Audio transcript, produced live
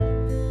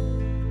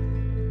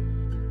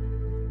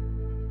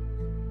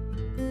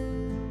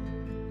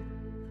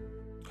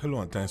Hello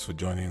and thanks for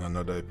joining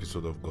another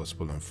episode of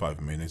Gospel in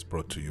 5 Minutes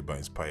brought to you by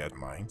Inspired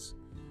Minds.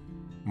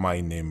 My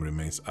name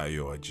remains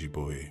Ayo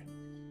Ajiboye.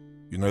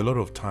 You know, a lot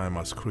of time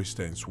as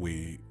Christians,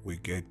 we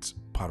get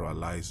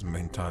paralyzed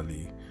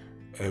mentally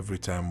every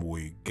time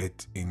we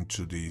get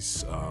into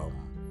this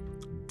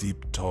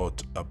deep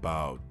thought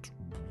about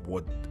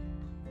what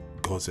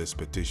God's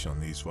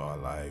expectation is for our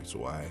lives.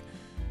 Why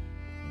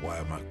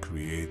am I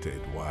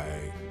created?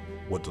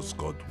 What does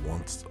God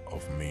want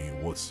of me?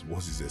 What's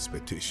his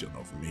expectation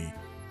of me?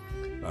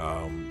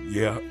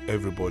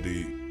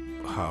 Everybody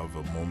have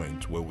a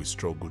moment where we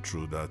struggle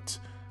through that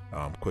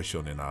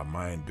question in our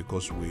mind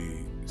because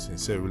we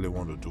sincerely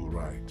want to do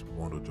right,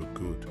 want to do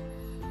good.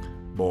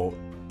 But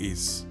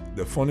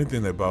the funny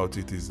thing about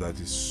it is that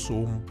it's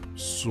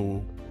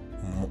so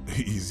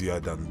easier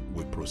than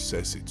we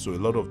process it. So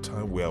a lot of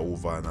time we are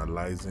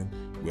overanalyzing,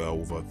 we are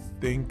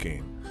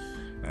overthinking,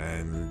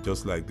 and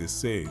just like they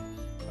say,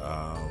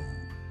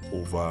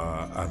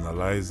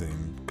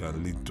 over-analyzing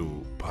can lead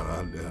to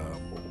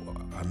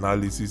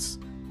analysis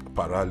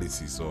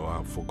paralysis, or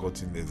I've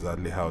forgotten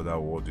exactly how that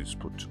word is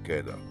put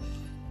together.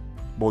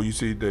 But you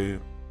see, the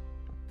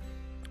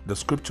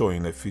scripture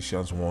in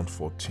Ephesians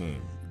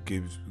 1:14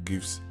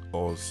 gives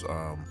us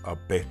a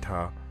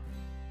better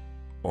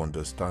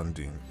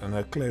understanding and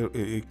a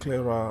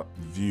clearer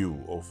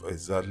view of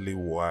exactly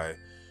why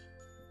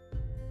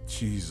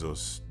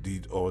Jesus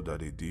did all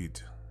that he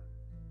did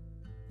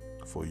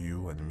for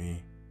you and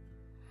me.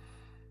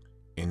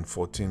 In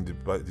 14,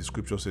 the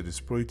scripture said the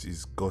Spirit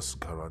is God's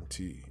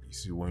guarantee. You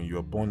see, when you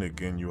are born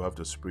again, you have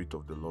the Spirit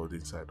of the Lord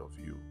inside of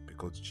you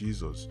because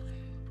Jesus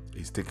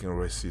is taking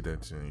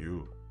residence in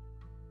you.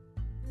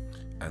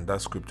 And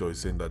that scripture is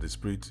saying that the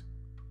Spirit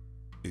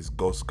is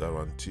God's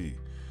guarantee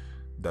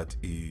that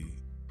He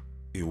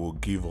will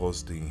give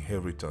us the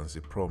inheritance,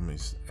 the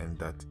promise, and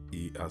that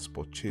He has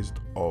purchased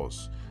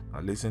us.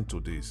 Now listen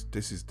to this.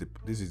 This is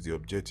the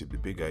objective, the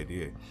big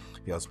idea.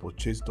 He has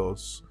purchased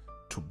us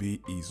to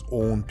be His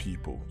own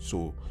people.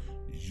 So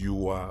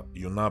you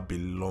now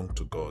belong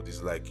to God.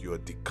 It's like you are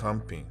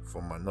decamping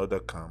from another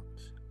camp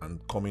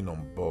and coming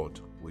on board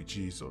with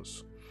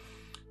Jesus.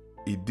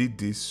 He did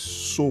this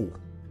so.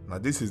 Now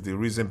this is the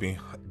reason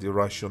behind the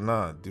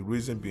rationale, the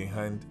reason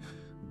behind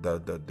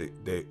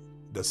the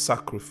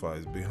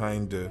sacrifice,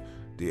 behind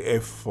the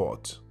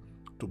effort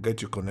to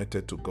get you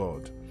connected to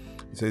God.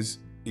 It says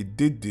He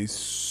did this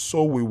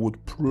so we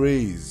would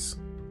praise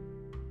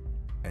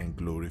and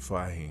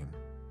glorify Him.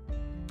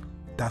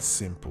 That's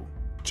simple,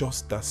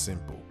 just that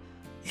simple.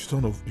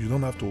 You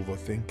don't have to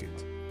overthink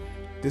it.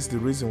 This is the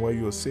reason why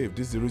you are saved.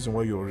 This is the reason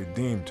why you are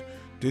redeemed.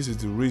 This is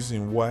the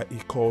reason why He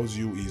calls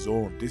you His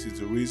own. This is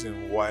the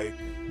reason why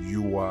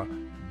you are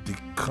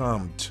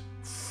decamped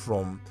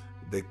from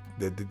the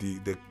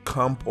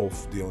camp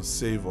of the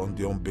unsaved, on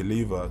the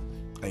unbeliever,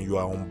 and you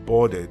are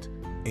onboarded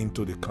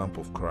into the camp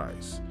of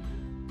Christ,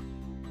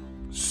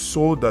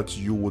 so that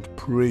you would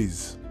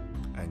praise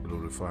and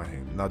glorify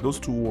Him. Now those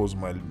two words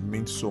might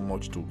mean so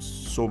much to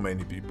so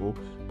many people,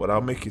 but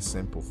I'll make it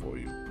simple for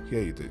you.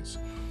 Here it is.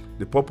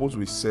 The purpose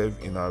we serve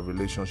in our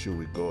relationship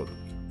with God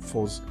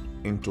falls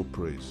into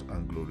praise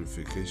and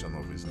glorification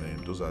of His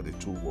name. Those are the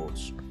two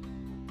words.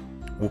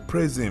 We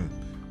praise Him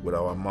with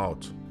our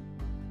mouth,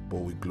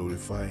 but we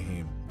glorify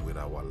Him with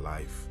our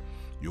life.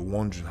 You're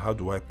wondering, how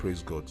do I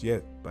praise God? Yeah,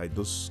 by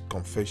those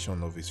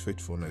confession of His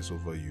faithfulness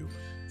over you.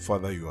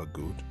 Father, you are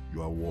good.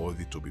 You are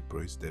worthy to be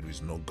praised. There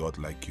is no God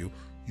like you.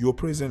 You're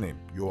praising Him.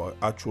 You are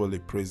actually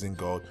praising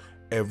God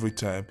every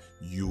time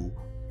you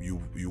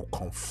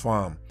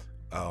confirm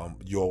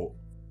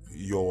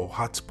your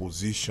heart's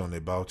position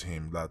about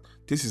Him, that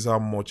this is how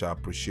much I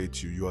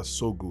appreciate you. You are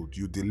so good.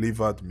 You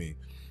delivered me.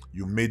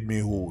 You made me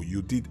whole.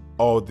 You did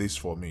all this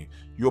for me.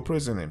 You're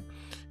praising Him.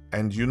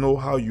 And you know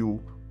how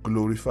you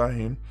glorify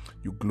Him?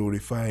 You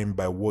glorify Him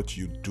by what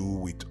you do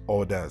with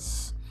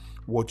others,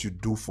 what you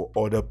do for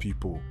other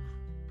people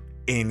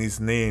in His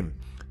name.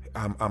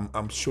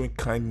 I'm showing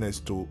kindness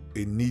to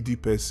a needy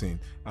person.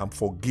 I'm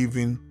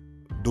forgiving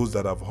those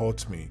that have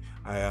hurt me.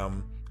 I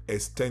am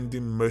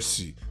extending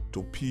mercy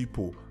to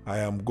people. I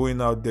am going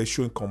out there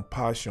showing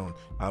compassion.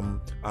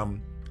 I'm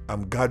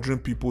gathering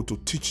people to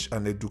teach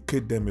and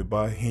educate them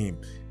about Him,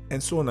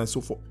 and so on and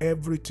so forth.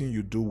 Everything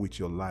you do with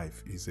your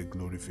life is a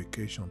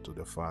glorification to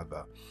the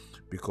Father,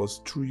 because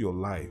through your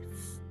life,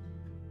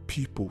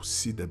 people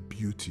see the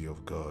beauty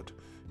of God.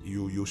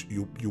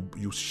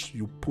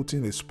 You put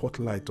in a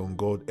spotlight on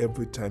God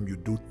every time you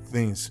do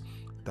things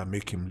that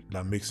makes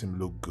Him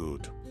look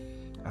good.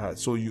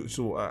 So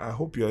I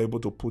hope you are able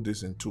to put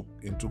this into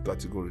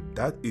category.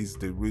 That is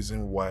the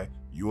reason why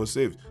you are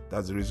saved.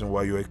 That's the reason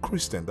why you're a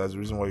Christian. That's the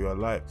reason why you're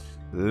alive.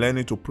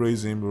 Learning to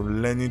praise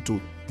Him, learning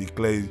to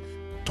declare,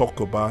 talk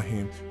about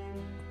Him,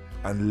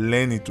 and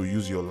learning to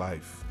use your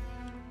life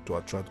to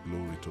attract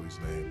glory to His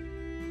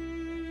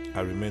name.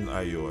 I remain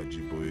Ayo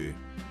Ajiboye,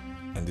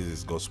 and this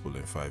is Gospel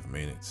in 5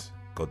 Minutes.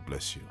 God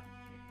bless you.